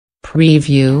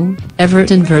Preview: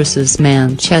 Everton vs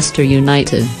Manchester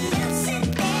United.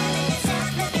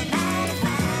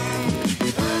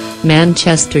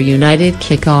 Manchester United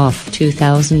kick off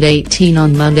 2018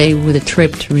 on Monday with a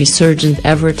trip to resurgent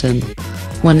Everton.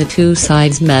 When the two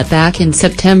sides met back in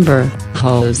September,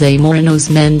 Jose Mourinho's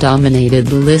men dominated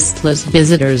the listless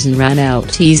visitors and ran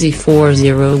out easy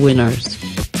 4-0 winners.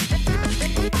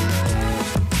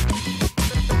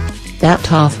 That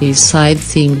Toffees side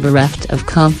seemed bereft of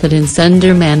confidence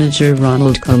under manager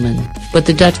Ronald Koeman, but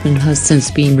the Dutchman has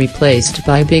since been replaced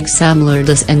by Big Sam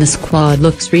Lourdes and the squad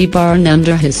looks reborn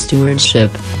under his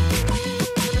stewardship.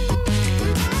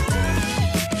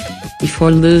 Before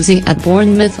losing at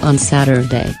Bournemouth on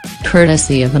Saturday,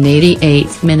 courtesy of an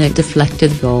 88th-minute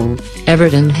deflected goal,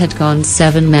 Everton had gone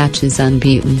 7 matches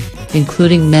unbeaten,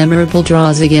 including memorable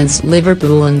draws against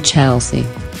Liverpool and Chelsea.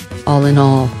 All in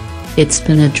all, it's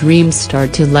been a dream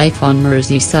start to life on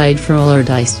Merseyside for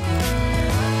Allardyce.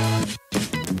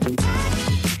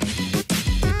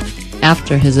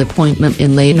 After his appointment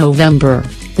in late November,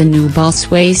 the new boss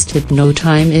wasted no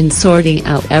time in sorting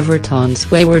out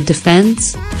Everton's wayward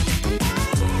defence.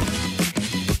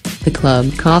 The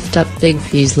club coughed up big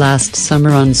fees last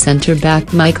summer on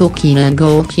centre-back Michael Keane and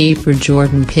goalkeeper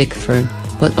Jordan Pickford,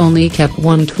 but only kept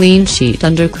one clean sheet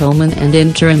under Koeman and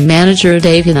interim manager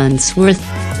David Unsworth.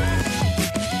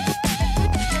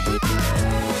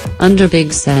 Under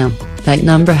Big Sam, that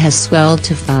number has swelled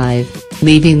to 5,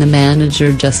 leaving the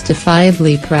manager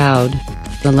justifiably proud.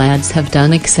 The lads have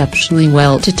done exceptionally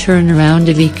well to turn around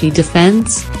a leaky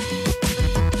defence.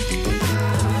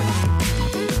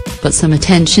 But some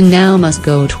attention now must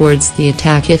go towards the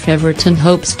attack if Everton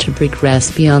hopes to progress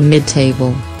beyond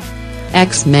mid-table.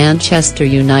 Ex-Manchester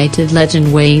United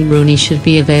legend Wayne Rooney should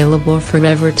be available for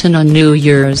Everton on New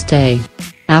Year's Day,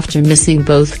 after missing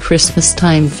both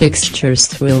Christmas-time fixtures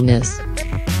through illness.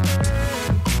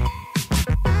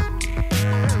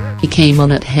 He came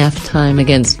on at half-time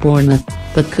against Bournemouth,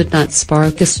 but could not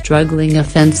spark a struggling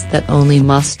offence that only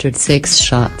mustered 6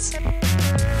 shots.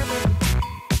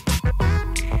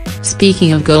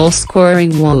 Speaking of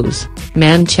goal-scoring woes,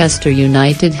 Manchester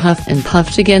United huffed and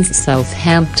puffed against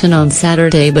Southampton on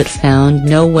Saturday but found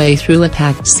no way through a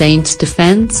packed Saints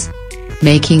defence.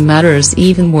 Making matters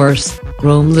even worse,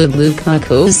 Romelu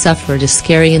Lukaku suffered a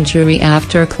scary injury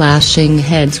after clashing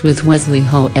heads with Wesley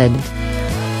Hoed.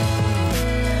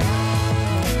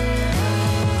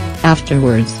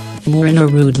 Afterwards,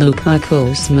 Mourinho rued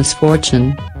Lukaku's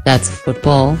misfortune: "That's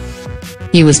football.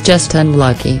 He was just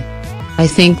unlucky. I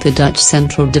think the Dutch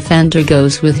central defender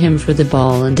goes with him for the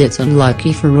ball and it's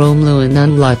unlucky for Romelu and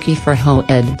unlucky for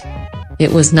Hoed.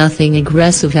 It was nothing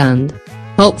aggressive and,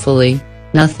 hopefully,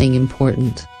 nothing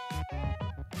important."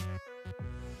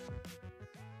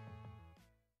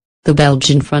 The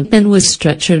Belgian frontman was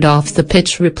stretchered off the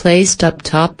pitch, replaced up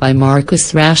top by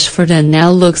Marcus Rashford, and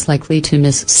now looks likely to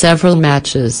miss several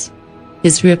matches.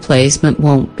 His replacement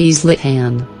won't be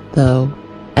Zlatan, though,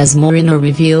 as Mourinho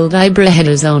revealed Ibra had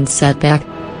his own setback.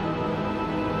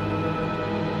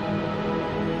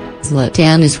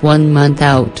 Zlatan is 1 month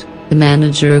out, the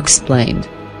manager explained.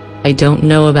 "I don't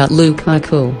know about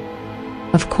Lukaku.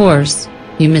 Of course,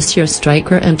 you miss your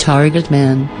striker and target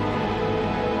man."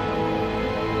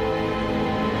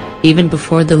 Even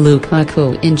before the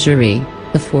Lukaku injury,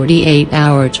 the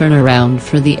 48-hour turnaround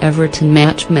for the Everton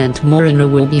match meant Mourinho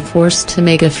will be forced to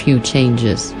make a few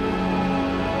changes.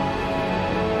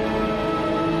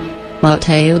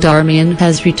 Matteo Darmian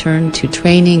has returned to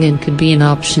training and could be an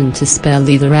option to spell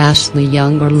either Ashley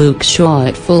Young or Luke Shaw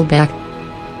at fullback.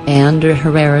 Ander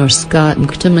Herrera or Scott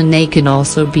McTominay can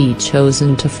also be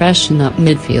chosen to freshen up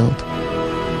midfield.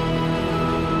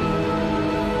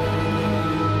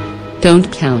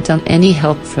 Don't count on any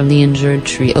help from the injured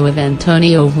trio of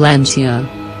Antonio Valencia,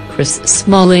 Chris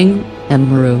Smalling, and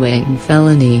Marouane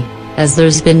Fellaini, as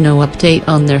there's been no update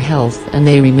on their health and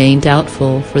they remain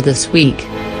doubtful for this week.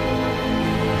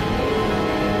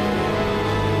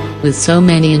 With so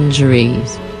many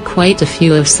injuries, quite a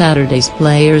few of Saturday's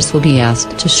players will be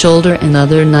asked to shoulder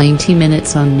another 90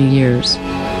 minutes on New Year's.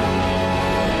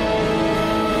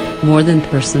 More than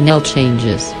personnel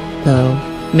changes, though,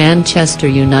 Manchester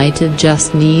United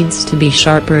just needs to be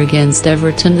sharper against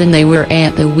Everton than they were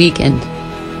at the weekend.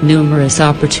 Numerous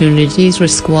opportunities were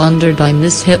squandered by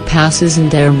mishit passes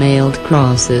and air-mailed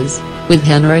crosses, with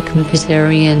Henrik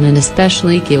Mkhitaryan an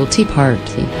especially guilty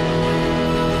party.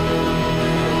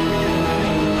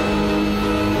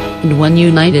 And when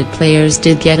United players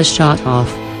did get a shot off,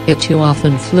 it too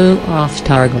often flew off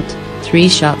target, 3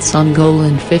 shots on goal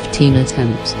in 15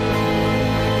 attempts.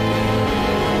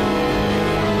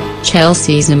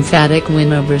 Chelsea's emphatic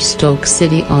win over Stoke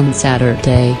City on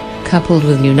Saturday, coupled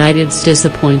with United's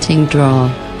disappointing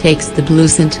draw, takes the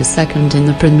Blues into second in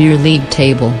the Premier League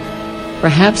table.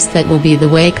 Perhaps that will be the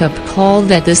wake-up call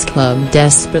that this club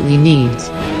desperately needs.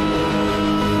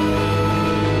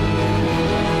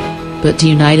 But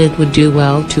United would do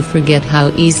well to forget how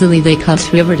easily they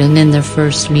cut Everton in their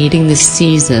first meeting this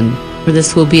season, for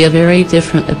this will be a very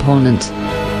different opponent.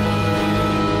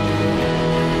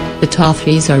 The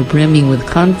Toffees are brimming with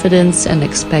confidence and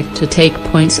expect to take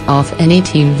points off any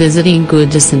team visiting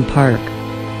Goodison Park.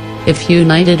 If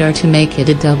United are to make it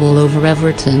a double over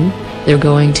Everton, they're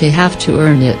going to have to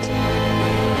earn it.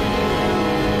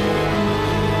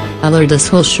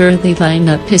 Allardyce will surely line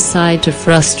up his side to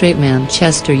frustrate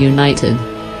Manchester United.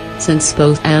 Since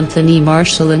both Anthony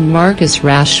Martial and Marcus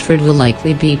Rashford will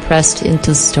likely be pressed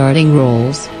into starting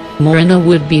roles, Mourinho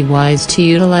would be wise to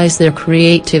utilise their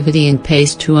creativity and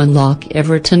pace to unlock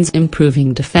Everton's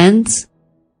improving defence.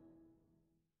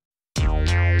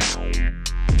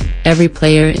 Every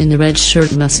player in the red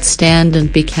shirt must stand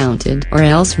and be counted or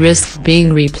else risk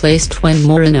being replaced when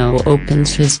Mourinho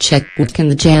opens his checkbook in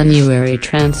the January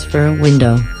transfer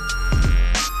window.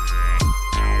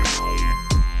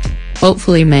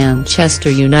 Hopefully Manchester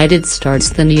United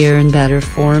starts the year in better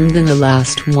form than the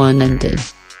last one ended.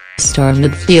 Star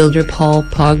midfielder Paul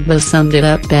Pogba summed it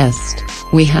up best: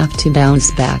 "We have to bounce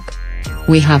back.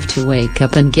 We have to wake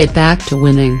up and get back to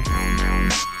winning."